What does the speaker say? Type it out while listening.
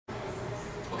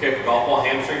Okay, for golf ball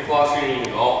hamstring floss, you're going to need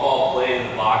a golf ball plate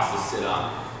and a box to sit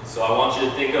on. So I want you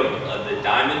to think of the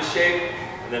diamond shape,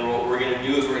 and then what we're going to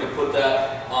do is we're going to put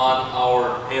that on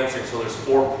our hamstring. So there's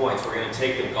 4 points. We're going to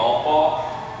take the golf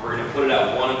ball, we're going to put it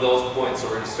at one of those points. So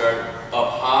we're going to start up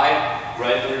high,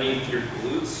 right underneath your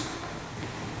glutes.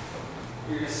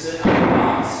 You're going to sit on the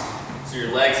box. So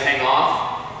your legs hang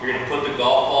off. You're going to put the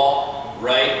golf ball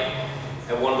right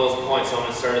at one of those points. So I'm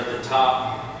going to start at the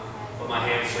top of my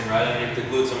hamstring, right underneath the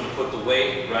glutes. I'm going to put the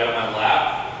weight right on my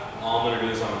lap. All I'm going to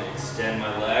do is I'm going to extend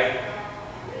my leg,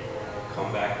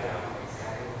 come back down.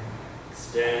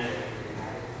 Extend,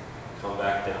 come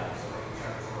back down.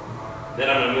 Then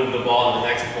I'm going to move the ball to the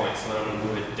next point. So then I'm going to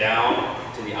move it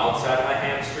down to the outside of my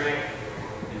hamstring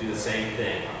and do the same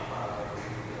thing.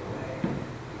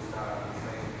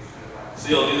 So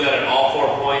you'll do that at all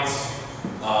 4 points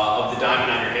of the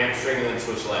diamond on your hamstring and then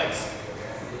switch legs.